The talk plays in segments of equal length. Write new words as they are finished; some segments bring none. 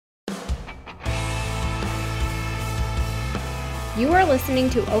You are listening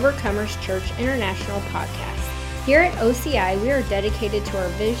to Overcomers Church International podcast. Here at OCI, we are dedicated to our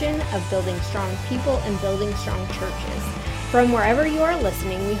vision of building strong people and building strong churches. From wherever you are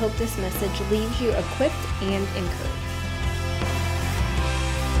listening, we hope this message leaves you equipped and encouraged.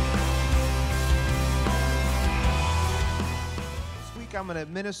 This week I'm going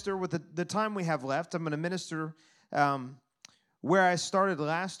to minister with the time we have left. I'm going to minister where I started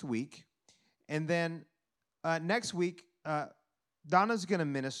last week. And then next week, Donna's going to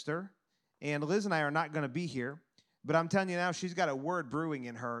minister, and Liz and I are not going to be here, but I'm telling you now, she's got a word brewing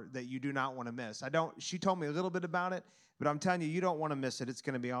in her that you do not want to miss. She told me a little bit about it, but I'm telling you, you don't want to miss it. It's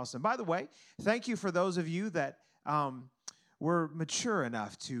going to be awesome. By the way, thank you for those of you that were mature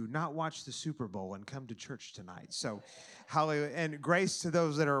enough to not watch the Super Bowl and come to church tonight. So, hallelujah. And grace to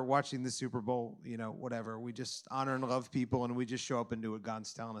those that are watching the Super Bowl, whatever. We just honor and love people, and we just show up and do what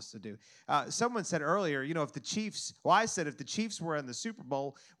God's telling us to do. Someone said earlier, if the Chiefs, I said if the Chiefs were in the Super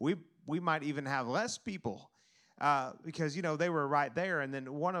Bowl, we might even have less people because, they were right there. And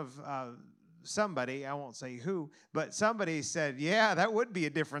then one of somebody, I won't say who, but somebody said, yeah, that would be a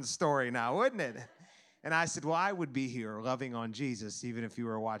different story now, wouldn't it? And I said, well, I would be here loving on Jesus even if you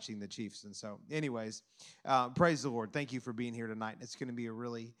were watching the Chiefs. And so anyways, praise the Lord. Thank you for being here tonight. It's going to be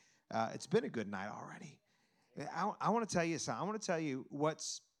it's been a good night already. I want to tell you something. I want to tell you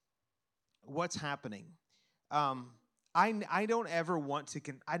what's happening. I don't ever want to,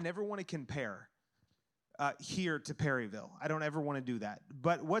 I never want to compare here to Perryville. I don't ever want to do that.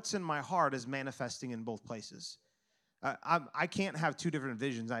 But what's in my heart is manifesting in both places. I can't have two different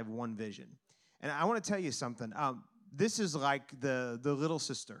visions. I have one vision. And I want to tell you something. This is like the little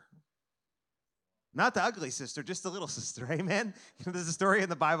sister. Not the ugly sister, just the little sister. Amen? There's a story in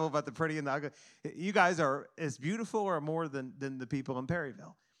the Bible about the pretty and the ugly. You guys are as beautiful or more than the people in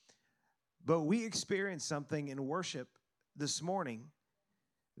Perryville. But we experienced something in worship this morning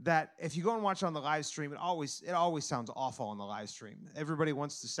that if you go and watch on the live stream, it always sounds awful on the live stream. Everybody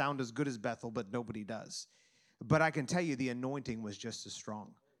wants to sound as good as Bethel, but nobody does. But I can tell you the anointing was just as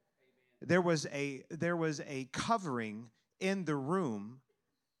strong. There was a covering in the room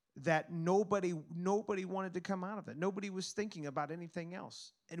that nobody wanted to come out of it. Nobody was thinking about anything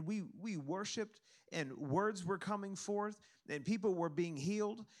else. And we worshiped, and words were coming forth, and people were being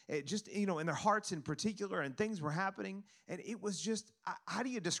healed. It just, in their hearts in particular, and things were happening. And it was just, how do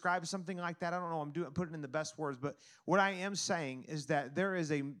you describe something like that? I don't know. I'm putting it in the best words, but what I am saying is that there is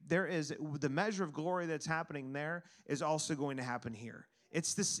the measure of glory that's happening there is also going to happen here.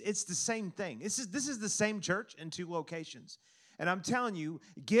 It's the same thing. This is the same church in two locations. And I'm telling you,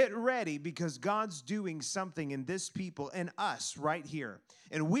 get ready because God's doing something in this people and us right here.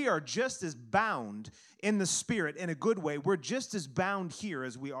 And we are just as bound in the spirit in a good way. We're just as bound here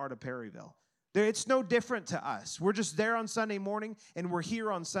as we are to Perryville. It's no different to us. We're just there on Sunday morning and we're here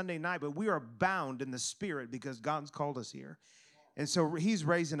on Sunday night, but we are bound in the spirit because God's called us here. And so he's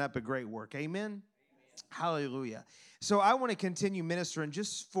raising up a great work. Amen? Hallelujah. So I want to continue ministering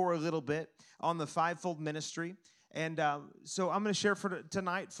just for a little bit on the fivefold ministry. And so I'm going to share for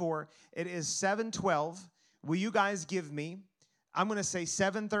tonight it is 7:12. Will you guys give me, I'm going to say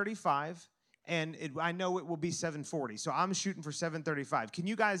 7:35, and I know it will be 7:40. So I'm shooting for 7:35. Can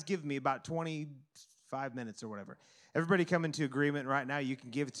you guys give me about 25 minutes or whatever? Everybody come into agreement right now. You can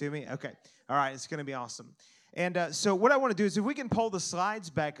give it to me? Okay. All right. It's going to be awesome. And so what I want to do is if we can pull the slides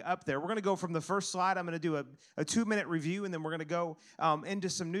back up there, we're going to go from the first slide. I'm going to do a 2-minute review, and then we're going to go into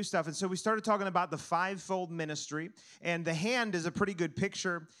some new stuff. And so we started talking about the fivefold ministry, and the hand is a pretty good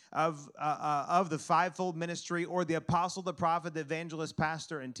picture of the fivefold ministry, or the apostle, the prophet, the evangelist,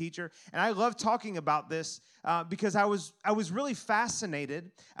 pastor, and teacher. And I love talking about this because I was really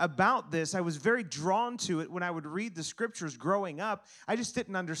fascinated about this. I was very drawn to it when I would read the scriptures growing up. I just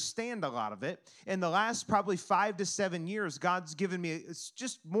didn't understand a lot of it. In the last probably 5 to 7 years, God's given me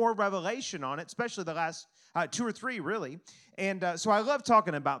just more revelation on it, especially the last 2 or 3, really. And so I love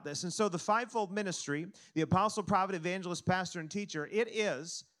talking about this. And so the fivefold ministry, the apostle, prophet, evangelist, pastor, and teacher, it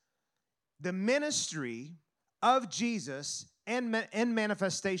is the ministry of Jesus and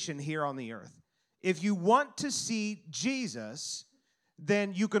manifestation here on the earth. If you want to see Jesus,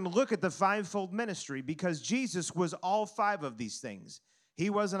 then you can look at the fivefold ministry because Jesus was all 5 of these things. He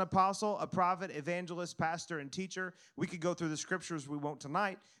was an apostle, a prophet, evangelist, pastor, and teacher. We could go through the scriptures. We won't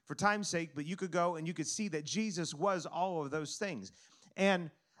tonight for time's sake, but you could go and you could see that Jesus was all of those things. And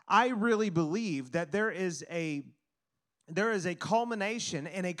I really believe that there is a there is a culmination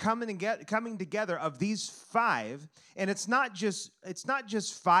and a coming together of these five, and it's not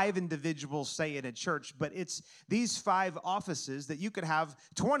just five individuals, say, in a church, but it's these five offices that you could have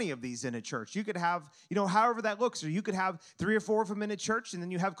 20 of these in a church. You could have, however that looks, or you could have 3 or 4 of them in a church, and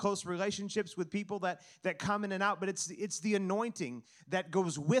then you have close relationships with people that come in and out. But it's the anointing that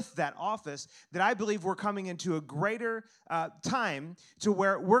goes with that office that I believe we're coming into a greater time to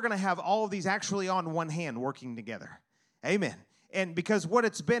where we're going to have all of these actually on one hand working together. Amen. And because what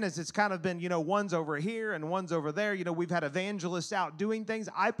it's been is it's kind of been, one's over here and one's over there. We've had evangelists out doing things.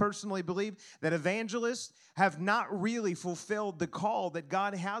 I personally believe that evangelists have not really fulfilled the call that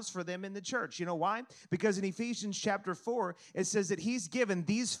God has for them in the church. You know why? Because in Ephesians chapter 4, it says that he's given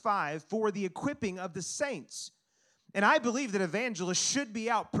these 5 for the equipping of the saints. And I believe that evangelists should be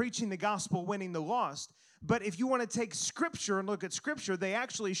out preaching the gospel, winning the lost. But if you want to take Scripture and look at Scripture, they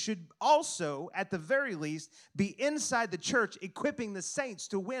actually should also, at the very least, be inside the church equipping the saints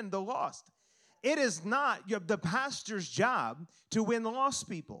to win the lost. It is not the pastor's job to win the lost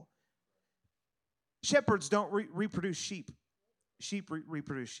people. Shepherds don't reproduce sheep. Sheep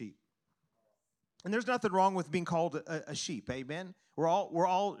reproduce sheep. And there's nothing wrong with being called a sheep, amen? We're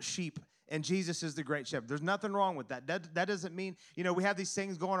all sheep. And Jesus is the great shepherd. There's nothing wrong with that. That doesn't mean, we have these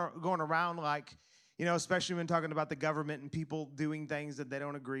things going around like, especially when talking about the government and people doing things that they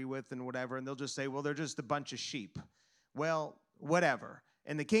don't agree with and whatever, and they'll just say, well, they're just a bunch of sheep. Well, whatever.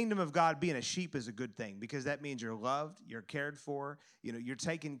 And the kingdom of God, being a sheep is a good thing because that means you're loved, you're cared for, you're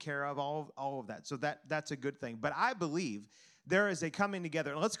taken care of, all of that. So that's a good thing. But I believe there is a coming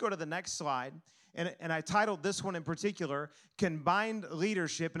together. Let's go to the next slide. And I titled this one in particular, Combined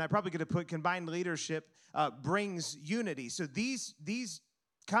Leadership, and I probably could have put Combined Leadership Brings Unity. So these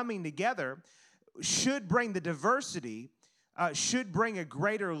coming together should bring the diversity, should bring a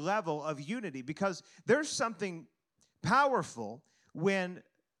greater level of unity, because there's something powerful when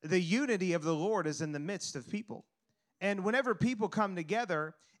the unity of the Lord is in the midst of people. And whenever people come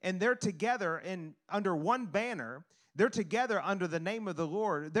together and they're together under one banner, they're together under the name of the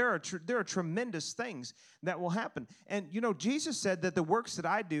Lord, there are tremendous things that will happen. And, Jesus said that the works that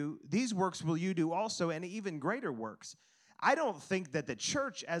I do, these works will you do also, and even greater works. I don't think that the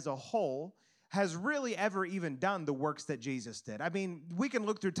church as a whole has really ever even done the works that Jesus did. I mean, we can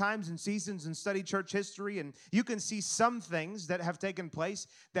look through times and seasons and study church history, and you can see some things that have taken place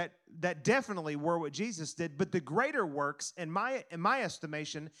that definitely were what Jesus did, but the greater works, in my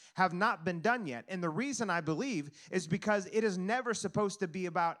estimation, have not been done yet. And the reason I believe is because it is never supposed to be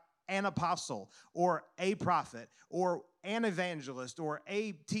about an apostle or a prophet or an evangelist or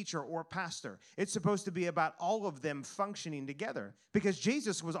a teacher or pastor. It's supposed to be about all of them functioning together, because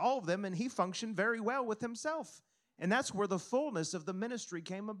Jesus was all of them and he functioned very well with himself. And that's where the fullness of the ministry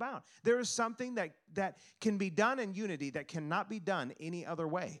came about. There is something that can be done in unity that cannot be done any other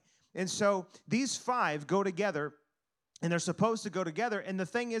way. And so these 5 go together, and they're supposed to go together. And the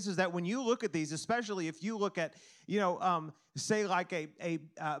thing is that when you look at these, especially if you look at, say like a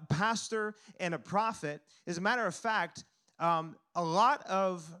pastor and a prophet, as a matter of fact, I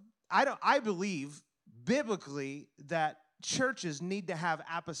believe biblically that churches need to have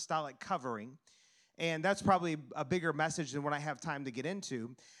apostolic covering. And that's probably a bigger message than what I have time to get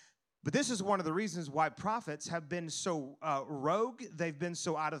into. But this is one of the reasons why prophets have been so rogue. They've been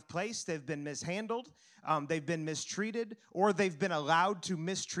so out of place. They've been mishandled. They've been mistreated, or they've been allowed to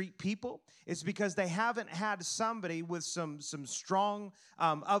mistreat people. It's because they haven't had somebody with some strong,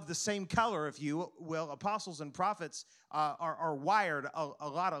 of the same color, if you will. Apostles and prophets are wired a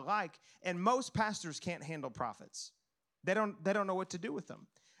lot alike, and most pastors can't handle prophets. They don't know what to do with them.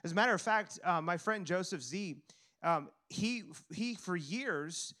 As a matter of fact, my friend Joseph Z, he for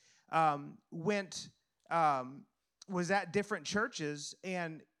years was at different churches,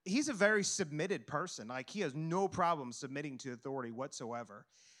 and he's a very submitted person. Like, he has no problem submitting to authority whatsoever.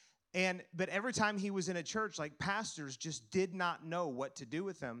 But every time he was in a church, like, pastors just did not know what to do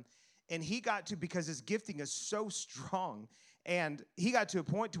with him. And he got to, because his gifting is so strong, and he got to a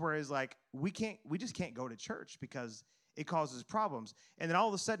point to where he's like, we just can't go to church because it causes problems. And then all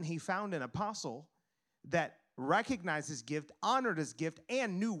of a sudden he found an apostle that recognized his gift, honored his gift,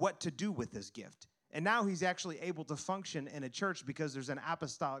 and knew what to do with his gift. And now he's actually able to function in a church because there's an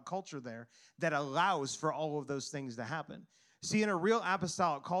apostolic culture there that allows for all of those things to happen. See, in a real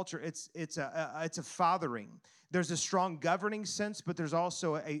apostolic culture, it's a fathering. There's a strong governing sense, but there's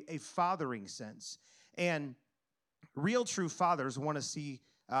also a fathering sense. And real true fathers want to see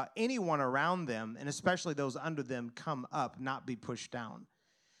anyone around them, and especially those under them, come up, not be pushed down.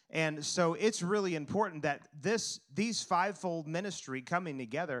 And so it's really important that these fivefold ministry coming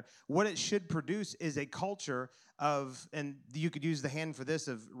together, what it should produce is a culture of, and you could use the hand for this,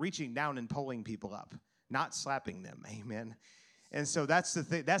 of reaching down and pulling people up, not slapping them. Amen. And so that's the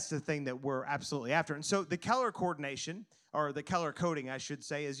thing that we're absolutely after. And so the color coordination, or the color coding, I should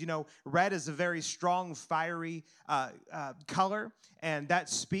say, is, red is a very strong, fiery color, and that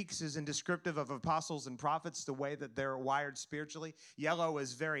speaks is in descriptive of apostles and prophets, the way that they're wired spiritually. Yellow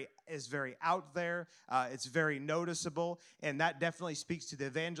is very out there. It's very noticeable, and that definitely speaks to the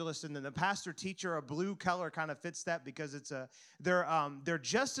evangelist. And then the pastor teacher, a blue color kind of fits that, because they're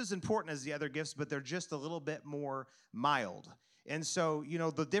just as important as the other gifts, but they're just a little bit more mild. And so,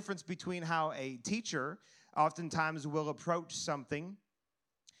 the difference between how a teacher oftentimes will approach something,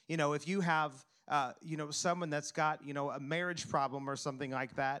 if you have, someone that's got, a marriage problem or something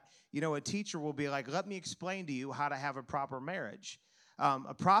like that, a teacher will be like, let me explain to you how to have a proper marriage.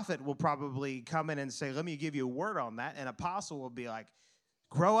 A prophet will probably come in and say, let me give you a word on that. An apostle will be like,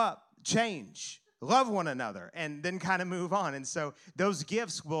 grow up, change, love one another, and then kind of move on. And so those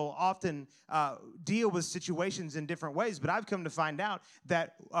gifts will often deal with situations in different ways. But I've come to find out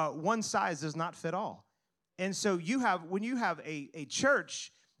that one size does not fit all. And so when you have a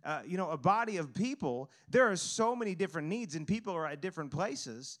church, a body of people, there are so many different needs, and people are at different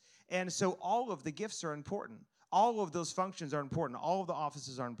places. And so all of the gifts are important. All of those functions are important. All of the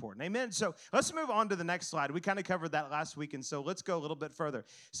offices are important. Amen? So let's move on to the next slide. We kind of covered that last week, and so let's go a little bit further.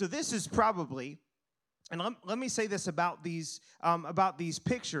 So this is probably, and let me say this about these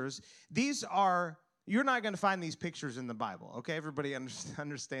pictures. You're not going to find these pictures in the Bible, okay? Everybody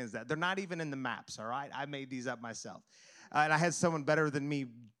understands that. They're not even in the maps, all right? I made these up myself. And I had someone better than me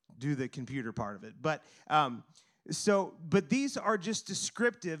do the computer part of it. But these are just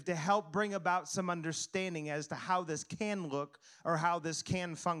descriptive to help bring about some understanding as to how this can look or how this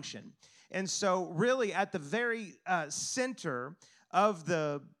can function. And so really at the very center of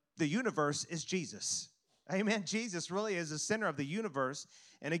the universe is Jesus. Amen. Jesus really is the center of the universe.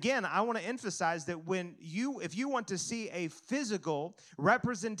 And again, I want to emphasize that if you want to see a physical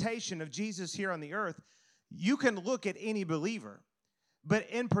representation of Jesus here on the earth, you can look at any believer. But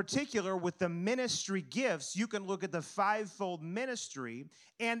in particular, with the ministry gifts, you can look at the fivefold ministry.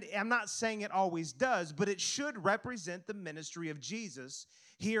 And I'm not saying it always does, but it should represent the ministry of Jesus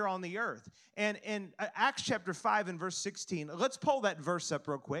here on the earth. And in Acts chapter 5 and verse 16, let's pull that verse up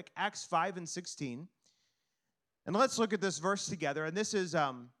real quick. Acts 5 and 16. And let's look at this verse together. And this is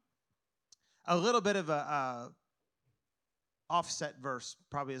a little bit of a offset verse.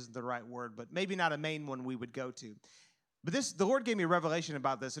 Probably isn't the right word, but maybe not a main one we would go to. But the Lord gave me a revelation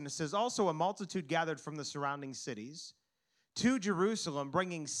about this. And it says, also a multitude gathered from the surrounding cities to Jerusalem,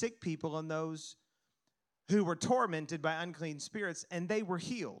 bringing sick people and those who were tormented by unclean spirits, and they were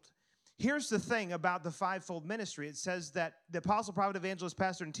healed. Here's the thing about the fivefold ministry. It says that the apostle, prophet, evangelist,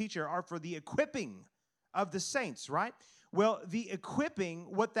 pastor, and teacher are for the equipping of the saints, right? Well, the equipping,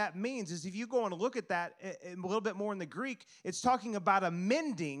 what that means is if you go and look at that a little bit more in the Greek, it's talking about a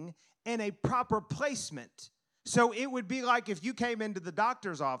mending and a proper placement. So it would be like if you came into the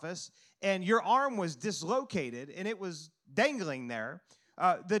doctor's office and your arm was dislocated and it was dangling there,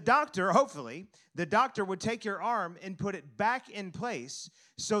 the doctor would take your arm and put it back in place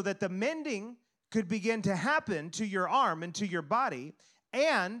so that the mending could begin to happen to your arm and to your body,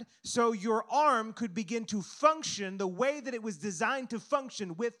 and so your arm could begin to function the way that it was designed to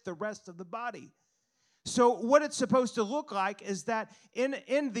function with the rest of the body. So what it's supposed to look like is that in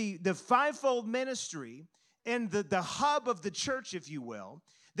the fivefold ministry, in the hub of the church, if you will,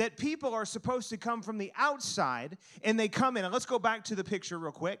 that people are supposed to come from the outside, and they come in. And let's go back to the picture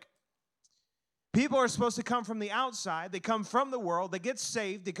real quick. People are supposed to come from the outside. They come from the world. They get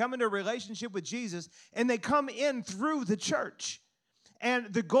saved. They come into a relationship with Jesus, and they come in through the church.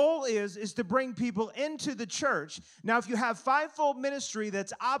 And the goal is to bring people into the church. Now, if you have fivefold ministry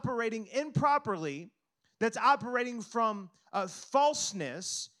that's operating improperly, that's operating from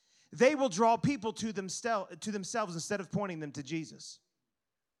falseness, they will draw people to themselves instead of pointing them to Jesus.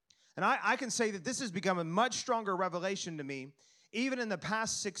 And I can say that this has become a much stronger revelation to me, even in the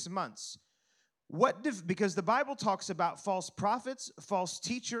past 6 months. Because the Bible talks about false prophets, false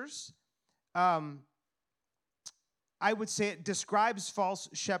teachers. I would say it describes false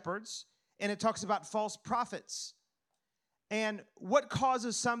shepherds, and it talks about false prophets. And what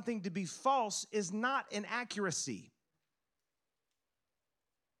causes something to be false is not inaccuracy.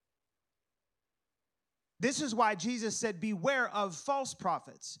 This is why Jesus said, beware of false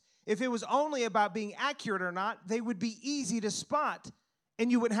prophets. If it was only about being accurate or not, they would be easy to spot, and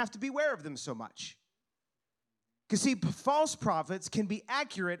you wouldn't have to beware of them so much. Because see, false prophets can be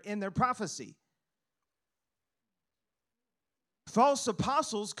accurate in their prophecy. False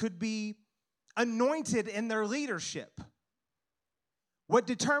apostles could be anointed in their leadership. What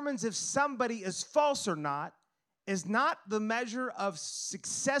determines if somebody is false or not is not the measure of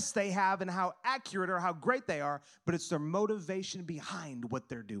success they have and how accurate or how great they are, but it's their motivation behind what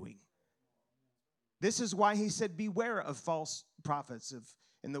they're doing. This is why he said, beware of false prophets.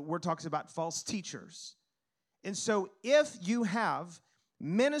 And the word talks about false teachers. And so if you have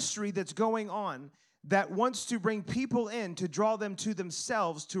ministry that's going on that wants to bring people in to draw them to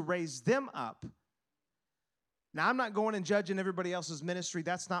themselves, to raise them up. Now, I'm not going and judging everybody else's ministry.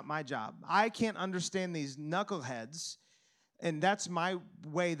 That's not my job. I can't understand these knuckleheads, and that's my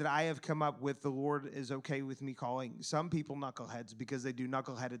way that I have come up with. The Lord is okay with me calling some people knuckleheads because they do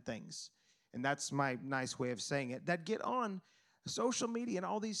knuckleheaded things. And that's my nice way of saying it. That get on social media and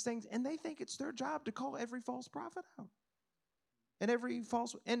all these things, and they think it's their job to call every false prophet out.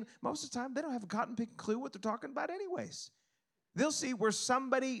 And most of the time, they don't have a cotton-picking clue what they're talking about anyways. They'll see where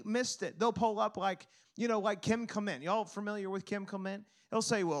somebody missed it. They'll pull up like Kim Clement. Y'all familiar with Kim Clement? He'll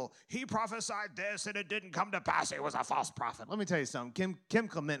say, well, he prophesied this and it didn't come to pass. He was a false prophet. Let me tell you something. Kim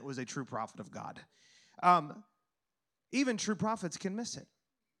Clement was a true prophet of God. Even true prophets can miss it.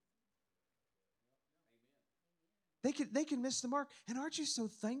 They can miss the mark. And aren't you so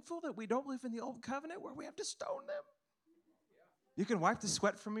thankful that we don't live in the old covenant where we have to stone them? You can wipe the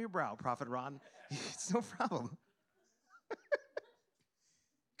sweat from your brow, Prophet Ron. It's no problem.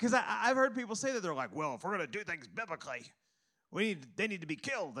 Because I've heard people say that. They're like, well, if we're going to do things biblically, they need to be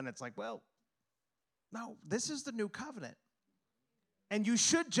killed. And it's like, well, no, this is the new covenant. And you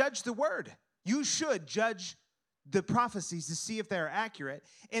should judge the word. You should judge the prophecies to see if they're accurate.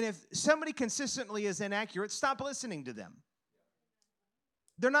 And if somebody consistently is inaccurate, stop listening to them.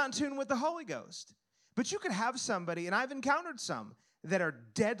 They're not in tune with the Holy Ghost. But you could have somebody, and I've encountered some, that are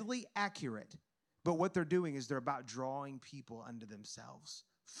deadly accurate. But what they're doing is they're about drawing people unto themselves.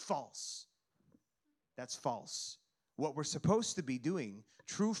 False. That's false. What we're supposed to be doing,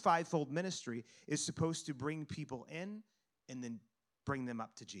 true fivefold ministry, is supposed to bring people in and then bring them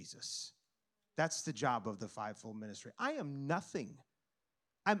up to Jesus. That's the job of the fivefold ministry. I am nothing.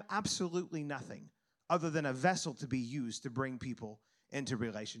 I'm absolutely nothing other than a vessel to be used to bring people into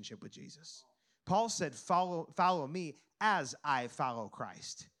relationship with Jesus. Paul said, follow me as I follow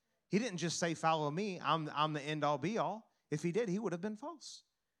Christ. He didn't just say, follow me, I'm the end all be all. If he did, he would have been false.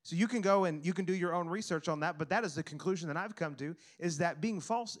 So you can go and you can do your own research on that, but that is the conclusion that I've come to, is that being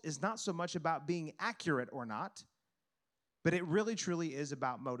false is not so much about being accurate or not, but it really truly is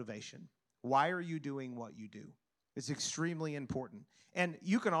about motivation. Why are you doing what you do? It's extremely important. And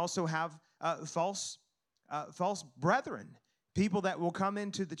you can also have false brethren, people that will come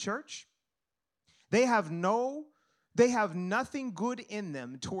into the church. They have nothing good in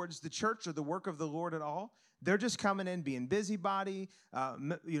them towards the church or the work of the Lord at all. They're just coming in, being busybody,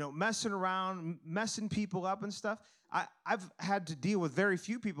 messing around, messing people up and stuff. I've had to deal with very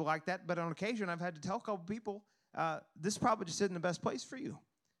few people like that, but on occasion I've had to tell a couple people, this probably just isn't the best place for you.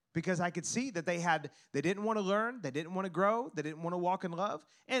 Because I could see that they didn't want to learn, they didn't want to grow, they didn't want to walk in love.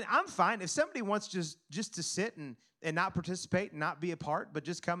 And I'm fine. If somebody wants just to sit and not participate and not be a part, but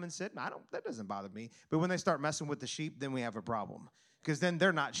just come and sit, that doesn't bother me. But when they start messing with the sheep, then we have a problem. Because then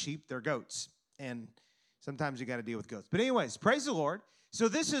they're not sheep, they're goats. And sometimes you got to deal with goats. But anyways, praise the Lord. So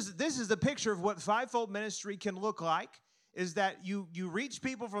this is the picture of what fivefold ministry can look like, is that you reach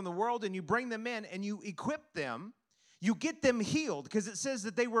people from the world and you bring them in and you equip them. You get them healed, because it says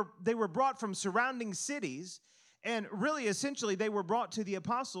that they were brought from surrounding cities, and really, essentially, they were brought to the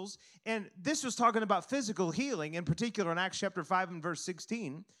apostles. And this was talking about physical healing, in particular in Acts chapter 5 and verse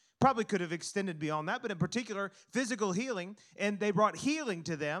 16. Probably could have extended beyond that, but in particular, physical healing. And they brought healing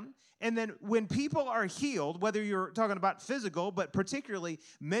to them. And then when people are healed, whether you're talking about physical, but particularly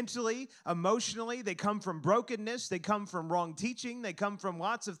mentally, emotionally, they come from brokenness, they come from wrong teaching, they come from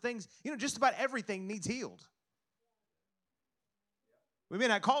lots of things. Just about everything needs healed. We may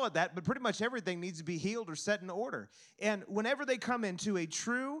not call it that, but pretty much everything needs to be healed or set in order. And whenever they come into a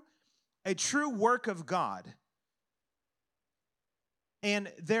true work of God, and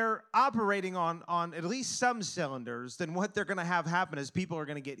they're operating on at least some cylinders, then what they're going to have happen is people are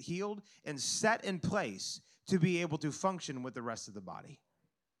going to get healed and set in place to be able to function with the rest of the body.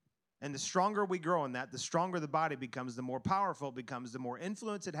 And the stronger we grow in that, the stronger the body becomes, the more powerful it becomes, the more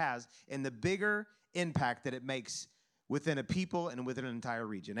influence it has, and the bigger impact that it makes within a people and within an entire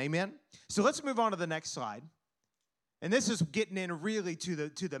region. Amen? So let's move on to the next slide. And this is getting in really to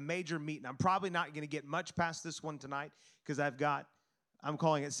the major meat. And I'm probably not going to get much past this one tonight because I've got I'm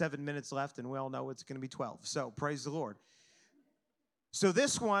calling it 7 minutes left, and we all know it's going to be 12. So praise the Lord. So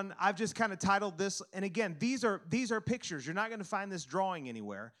this one, I've just kind of titled this, and again, these are pictures. You're not going to find this drawing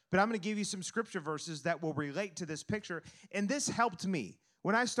anywhere, but I'm going to give you some scripture verses that will relate to this picture, and this helped me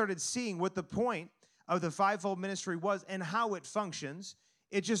when I started seeing what the point of the fivefold ministry was and how it functions.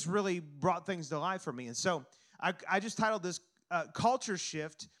 It just really brought things to life for me, and so I just titled this Culture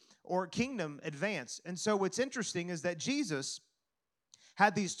Shift or Kingdom Advance. And so what's interesting is that Jesus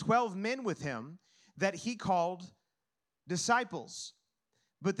had these 12 men with him that he called disciples.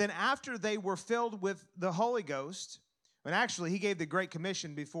 But then after they were filled with the Holy Ghost, and actually he gave the Great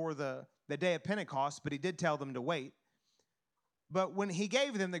Commission before the day of Pentecost, but he did tell them to wait. But when he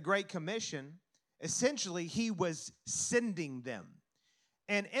gave them the Great Commission, essentially he was sending them.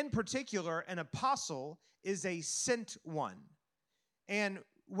 And in particular, an apostle is a sent one. And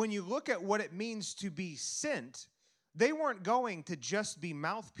when you look at what it means to be sent, they weren't going to just be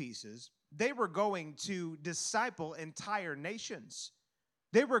mouthpieces. They were going to disciple entire nations.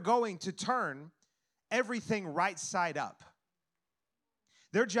 They were going to turn everything right side up.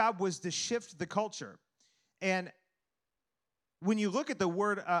 Their job was to shift the culture. And when you look at the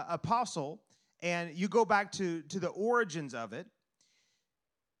word apostle and you go back to the origins of it,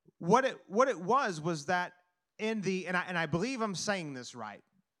 what it was that in the, and I believe I'm saying this right,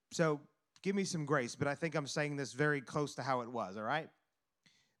 so give me some grace, but I think I'm saying this very close to how it was, all right?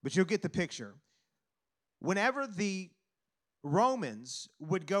 But you'll get the picture. Whenever the Romans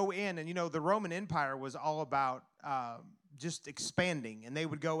would go in, and the Roman Empire was all about just expanding, and they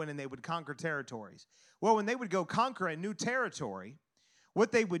would go in and they would conquer territories. Well, when they would go conquer a new territory,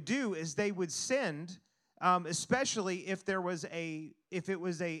 what they would do is they would send, especially if it was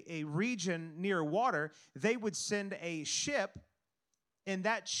a region near water, they would send a ship, and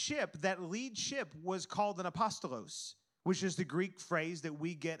that lead ship was called an apostolos, which is the Greek phrase that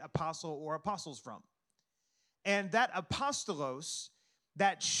we get apostle or apostles from. And that apostolos,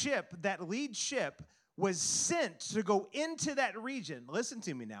 that ship, that lead ship, was sent to go into that region. Listen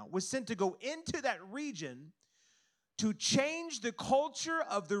to me now. Was sent to go into that region to change the culture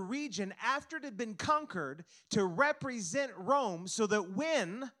of the region after it had been conquered, to represent Rome, so that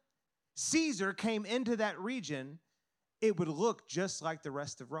when Caesar came into that region, it would look just like the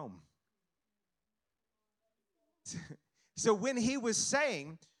rest of Rome. So when he was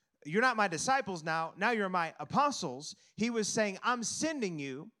saying, you're not my disciples now you're my apostles, he was saying, I'm sending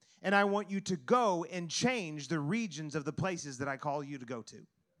you, and I want you to go and change the regions of the places that I call you to go to.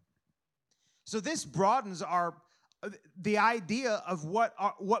 So this broadens the idea of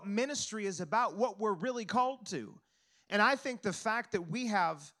what ministry is about, what we're really called to. And I think the fact that we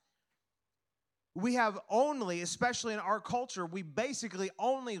have only, especially in our culture, we basically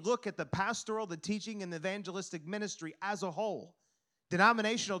only look at the pastoral, the teaching, and the evangelistic ministry as a whole.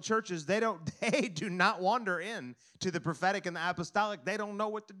 Denominational churches, they do not wander in to the prophetic and the apostolic. They don't know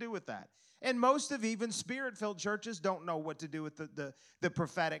what to do with that. And most of even spirit-filled churches don't know what to do with the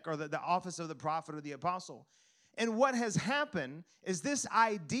prophetic or the office of the prophet or the apostle. And what has happened is this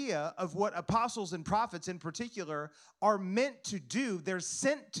idea of what apostles and prophets in particular are meant to do, they're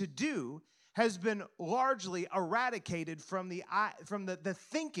sent to do, has been largely eradicated from the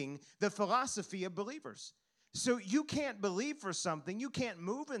thinking, the philosophy of believers. So you can't believe for something, you can't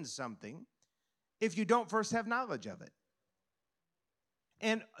move in something if you don't first have knowledge of it.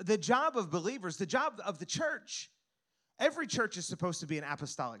 And the job of believers, the job of the church, every church is supposed to be an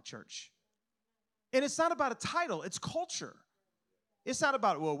apostolic church. And it's not about a title, it's culture. It's not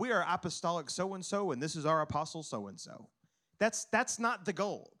about, well, we are apostolic so-and-so, and this is our apostle so-and-so. That's not the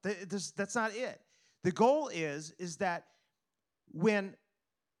goal. That's not it. The goal is that when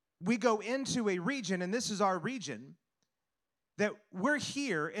we go into a region, and this is our region, that we're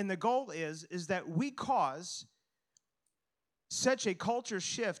here, and the goal is that we cause such a culture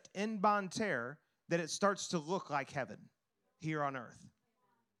shift in Bonne Terre that it starts to look like heaven here on earth.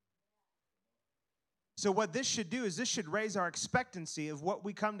 So what this should do is this should raise our expectancy of what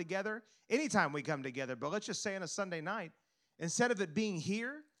we come together, anytime we come together, but let's just say on a Sunday night, instead of it being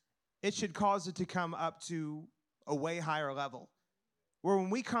here, it should cause it to come up to a way higher level. Where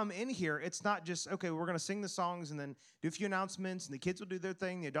when we come in here, it's not just, okay, we're going to sing the songs and then do a few announcements, and the kids will do their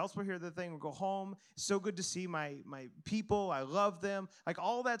thing, the adults will hear their thing, we'll go home. It's so good to see my people. I love them. Like,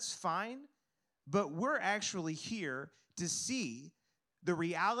 all that's fine, but we're actually here to see the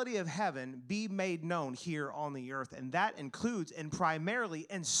reality of heaven be made known here on the earth, and that includes and primarily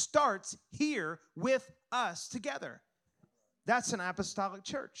and starts here with us together. That's an apostolic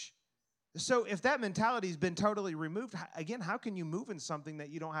church. So if that mentality has been totally removed, again, how can you move in something that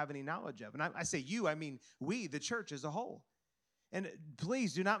you don't have any knowledge of? And I say you, I mean we, the church as a whole. And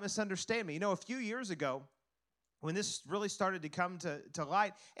please do not misunderstand me. You know, a few years ago, when this really started to come to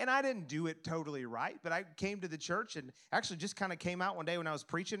light, and I didn't do it totally right, but I came to the church and actually just kind of came out one day when I was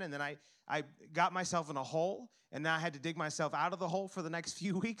preaching, and then I got myself in a hole, and now I had to dig myself out of the hole for the next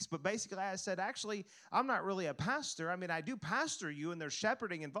few weeks. But basically, I said, actually, I'm not really a pastor. I mean, I do pastor you, and there's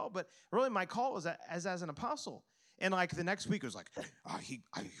shepherding involved, but really my call is as an apostle. And like the next week, it was like,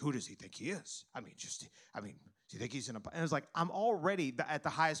 who does he think he is? Do you think he's an apostle? And it was like, I'm already at the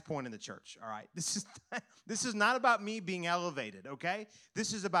highest point in the church, all right? This is not about me being elevated, okay?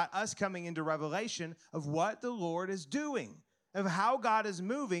 This is about us coming into revelation of what the Lord is doing, of how God is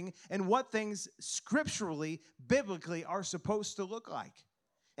moving, and what things scripturally, biblically are supposed to look like.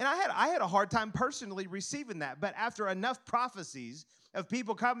 And I had a hard time personally receiving that, but after enough prophecies of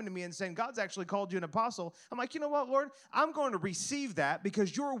people coming to me and saying, God's actually called you an apostle, I'm like, you know what, Lord? I'm going to receive that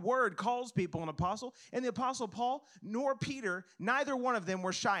because your word calls people an apostle. And the apostle Paul nor Peter, neither one of them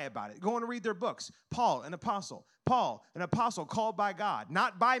were shy about it. Go and read their books. Paul, an apostle. Paul, an apostle called by God,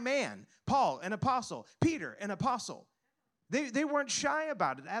 not by man. Paul, an apostle. Peter, an apostle. They weren't shy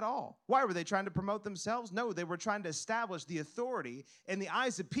about it at all. Why? Were they trying to promote themselves? No, they were trying to establish the authority in the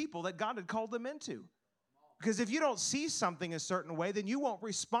eyes of people that God had called them into. Because if you don't see something a certain way, then you won't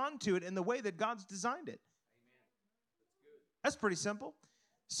respond to it in the way that God's designed it. That's pretty simple.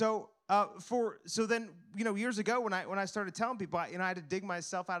 So then, you know, years ago when I started telling people, I had to dig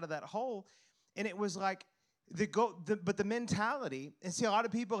myself out of that hole, and it was like but the mentality, and see, a lot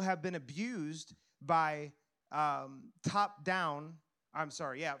of people have been abused by from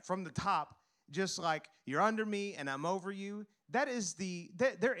the top, just like you're under me and I'm over you. There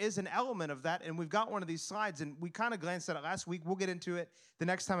is an element of that, and we've got one of these slides, and we kind of glanced at it last week. We'll get into it the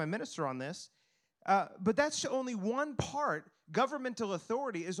next time I minister on this. But that's only one part. Governmental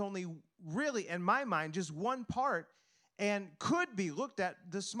authority is only really, in my mind, just one part, and could be looked at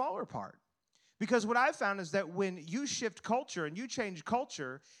the smaller part. Because what I've found is that when you shift culture and you change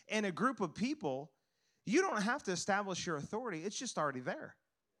culture in a group of people, you don't have to establish your authority. It's just already there.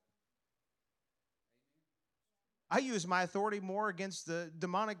 I use my authority more against the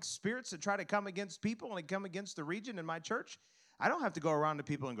demonic spirits that try to come against people and come against the region in my church. I don't have to go around to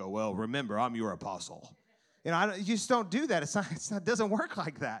people and go, well, remember, I'm your apostle. You know, you just don't do that. It doesn't work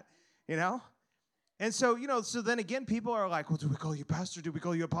like that, you know? And so, you know, so then again, people are like, well, do we call you pastor? Do we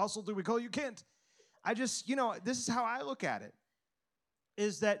call you apostle? Do we call you Kent? This is how I look at it,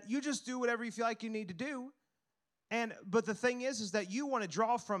 is that you just do whatever you feel like you need to do. But the thing is that you want to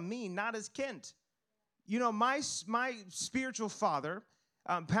draw from me, not as Kent. You know, my spiritual father,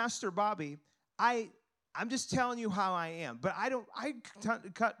 Pastor Bobby, I'm just telling you how I am. But I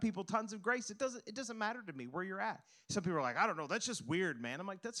cut people tons of grace. It doesn't matter to me where you're at. Some people are like, I don't know, that's just weird, man. I'm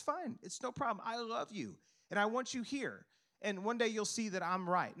like, that's fine. It's no problem. I love you, and I want you here. And one day you'll see that I'm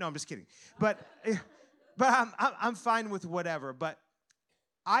right. No, I'm just kidding. But I'm fine with whatever. But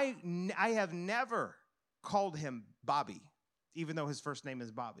I have never called him Bobby, even though his first name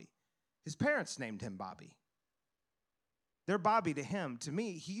is Bobby. His parents named him Bobby. They're Bobby to him. To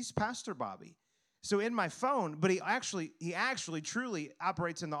me, he's Pastor Bobby. So in my phone, but he actually truly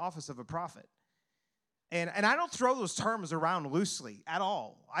operates in the office of a prophet. And I don't throw those terms around loosely at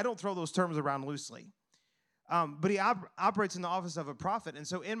all. I don't throw those terms around loosely. But he operates in the office of a prophet. And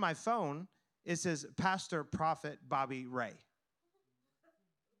so in my phone, it says Pastor Prophet Bobby Ray.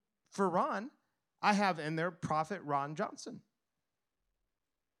 For Ron, I have in there Prophet Ron Johnson.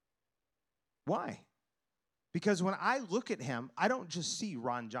 Why? Because when I look at him, I don't just see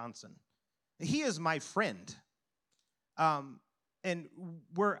Ron Johnson. He is my friend. And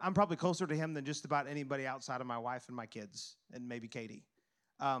I'm probably closer to him than just about anybody outside of my wife and my kids and maybe Katie.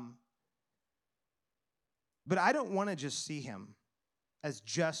 But I don't want to just see him as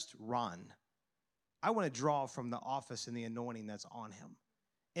just Ron. I want to draw from the office and the anointing that's on him.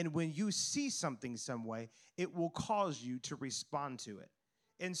 And when you see something some way, it will cause you to respond to it.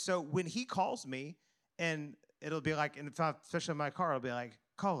 And so when he calls me, and it'll be like, especially in my car, it'll be like,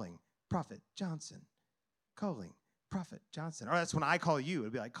 calling Prophet Johnson, calling Prophet Johnson. Or that's when I call you,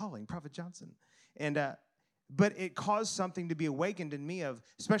 it'll be like, calling Prophet Johnson. And but it caused something to be awakened in me of,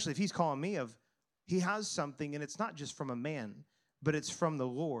 especially if he's calling me of, he has something, and it's not just from a man, but it's from the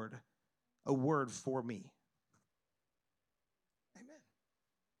Lord, a word for me. Amen.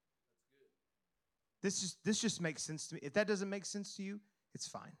 This just makes sense to me. If that doesn't make sense to you, it's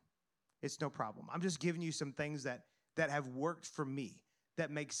fine. It's no problem. I'm just giving you some things that have worked for me,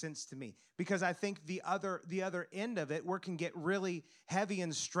 that make sense to me. Because I think the other end of it, where it can get really heavy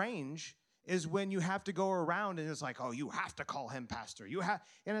and strange, is when you have to go around and it's like, oh, you have to call him pastor.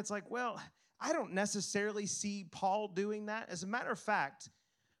 And it's like, well, I don't necessarily see Paul doing that. As a matter of fact,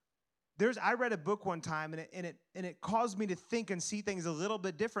 I read a book one time, and it caused me to think and see things a little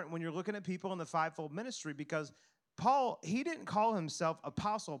bit different when you're looking at people in the fivefold ministry, because Paul, he didn't call himself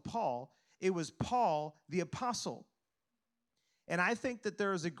Apostle Paul. It was Paul the Apostle. And I think that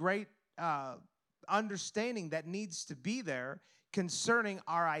there is a great understanding that needs to be there concerning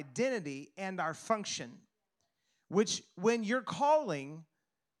our identity and our function, which when your calling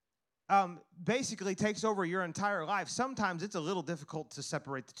basically takes over your entire life, sometimes it's a little difficult to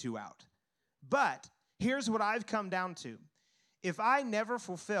separate the two out. But here's what I've come down to. If I never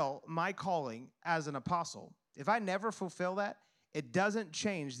fulfill my calling as an apostle, if I never fulfill that, it doesn't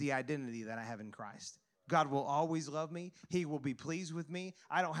change the identity that I have in Christ. God will always love me. He will be pleased with me.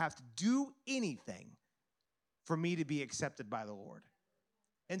 I don't have to do anything for me to be accepted by the Lord.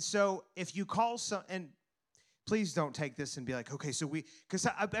 And so if you call and please don't take this and be like, okay, so because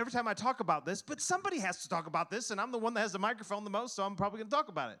every time I talk about this, but somebody has to talk about this, and I'm the one that has the microphone the most, so I'm probably going to talk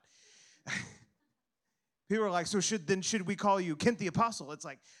about it. People are like, so should we call you Kent the Apostle? It's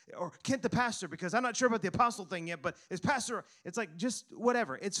like, or Kent the Pastor, because I'm not sure about the apostle thing yet, but is pastor, it's like, just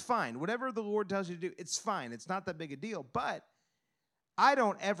whatever. It's fine. Whatever the Lord tells you to do, it's fine. It's not that big a deal. But I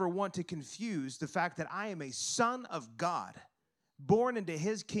don't ever want to confuse the fact that I am a son of God, born into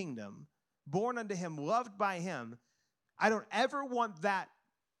his kingdom, born unto him, loved by him. I don't ever want that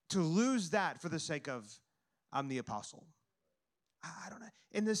to lose that for the sake of I'm the apostle. I don't know.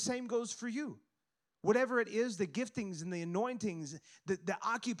 And the same goes for you. Whatever it is, the giftings and the anointings, the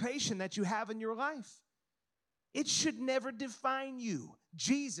occupation that you have in your life, it should never define you.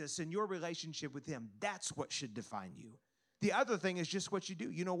 Jesus and your relationship with him, that's what should define you. The other thing is just what you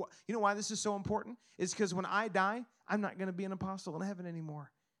do. You know why this is so important? It's because when I die, I'm not going to be an apostle in heaven anymore.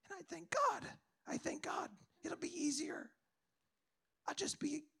 And I thank God. It'll be easier. I'll just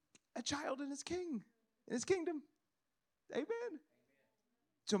be a child in his kingdom. Amen.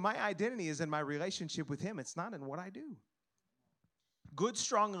 So my identity is in my relationship with him. It's not in what I do. Good,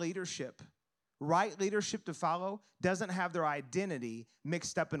 strong leadership, right leadership to follow, doesn't have their identity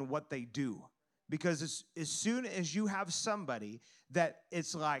mixed up in what they do. Because as soon as you have somebody that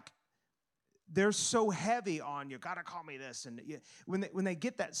it's like, they're so heavy on, you got to call me this. And when they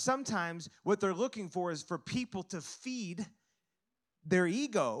get that, sometimes what they're looking for is for people to feed their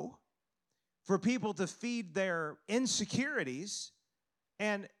ego, for people to feed their insecurities.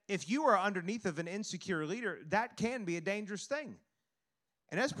 And if you are underneath of an insecure leader, that can be a dangerous thing.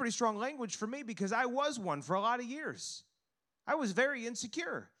 And that's pretty strong language for me, because I was one for a lot of years. I was very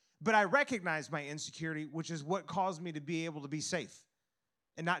insecure, but I recognized my insecurity, which is what caused me to be able to be safe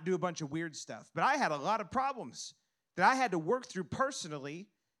and not do a bunch of weird stuff. But I had a lot of problems that I had to work through personally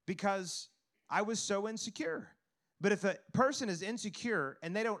because I was so insecure. But if a person is insecure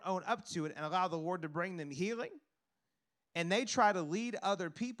and they don't own up to it and allow the Lord to bring them healing, and they try to lead other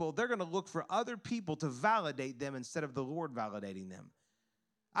people, they're going to look for other people to validate them instead of the Lord validating them.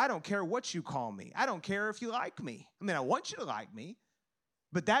 I don't care what you call me. I don't care if you like me. I mean, I want you to like me,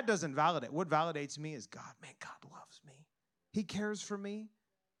 but that doesn't validate. What validates me is God. Man, God loves me. He cares for me.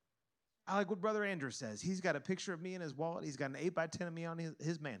 I like what Brother Andrew says. He's got a picture of me in his wallet. He's got an 8x10 of me on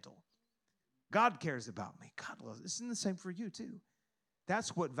his mantle. God cares about me. God loves me. It's the same for you too.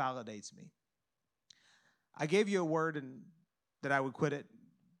 That's what validates me. I gave you a word and that I would quit at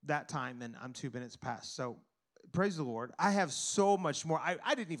that time, and I'm 2 minutes past. So praise the Lord. I have so much more.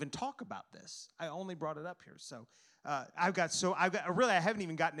 I didn't even talk about this. I only brought it up here. So I haven't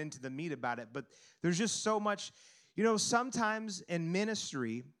even gotten into the meat about it, but there's just so much. You know, sometimes in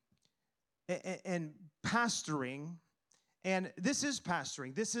ministry and pastoring, and this is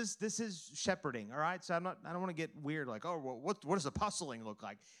pastoring. This is shepherding, all right? So I don't want to get weird like, oh, well, what does apostling look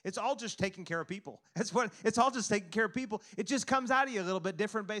like? It's all just taking care of people. It's all just taking care of people. It just comes out of you a little bit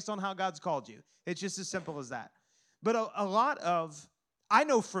different based on how God's called you. It's just as simple as that. But I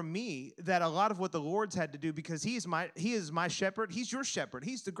know for me that a lot of what the Lord's had to do, because He is my shepherd. He's your shepherd.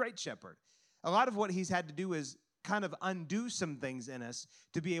 He's the great shepherd. A lot of what He's had to do is kind of undo some things in us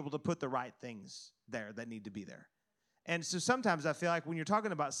to be able to put the right things there that need to be there. And so sometimes I feel like when you're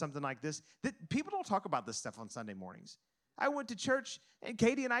talking about something like this, that people don't talk about this stuff on Sunday mornings. I went to church, and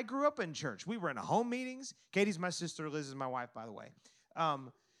Katie and I grew up in church. We were in home meetings. Katie's my sister. Liz is my wife, by the way.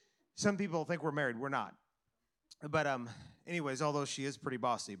 Some people think we're married. We're not. But anyways, although she is pretty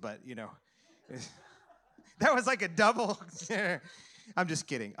bossy, but, you know, that was like a double. I'm just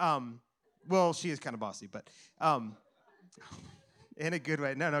kidding. Well, she is kind of bossy, but in a good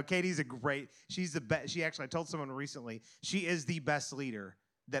way. No, Katie's she's the best. She actually, I told someone recently, she is the best leader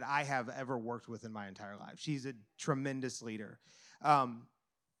that I have ever worked with in my entire life. She's a tremendous leader.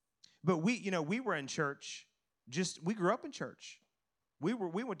 But we were in church. We grew up in church. We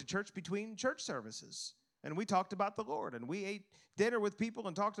went to church between church services, and we talked about the Lord, and we ate dinner with people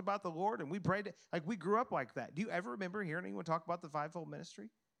and talked about the Lord, and we prayed. Like, we grew up like that. Do you ever remember hearing anyone talk about the fivefold ministry?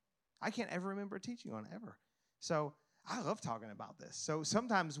 I can't ever remember teaching on it, ever. So I love talking about this. So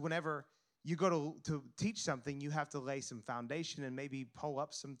sometimes whenever you go to teach something, you have to lay some foundation and maybe pull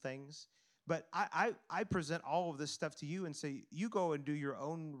up some things. But I present all of this stuff to you and say, you go and do your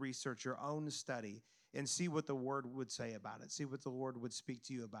own research, your own study, and see what the Word would say about it. See what the Lord would speak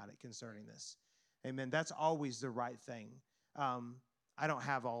to you about it concerning this. Amen. That's always the right thing. I don't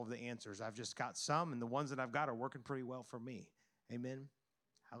have all of the answers. I've just got some, and the ones that I've got are working pretty well for me. Amen.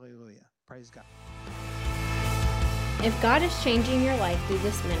 Hallelujah. Praise God. If God is changing your life through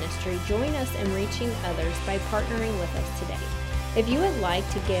this ministry, join us in reaching others by partnering with us today. If you would like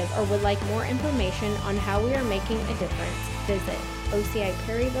to give or would like more information on how we are making a difference, visit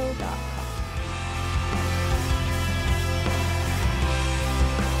ociperryville.com.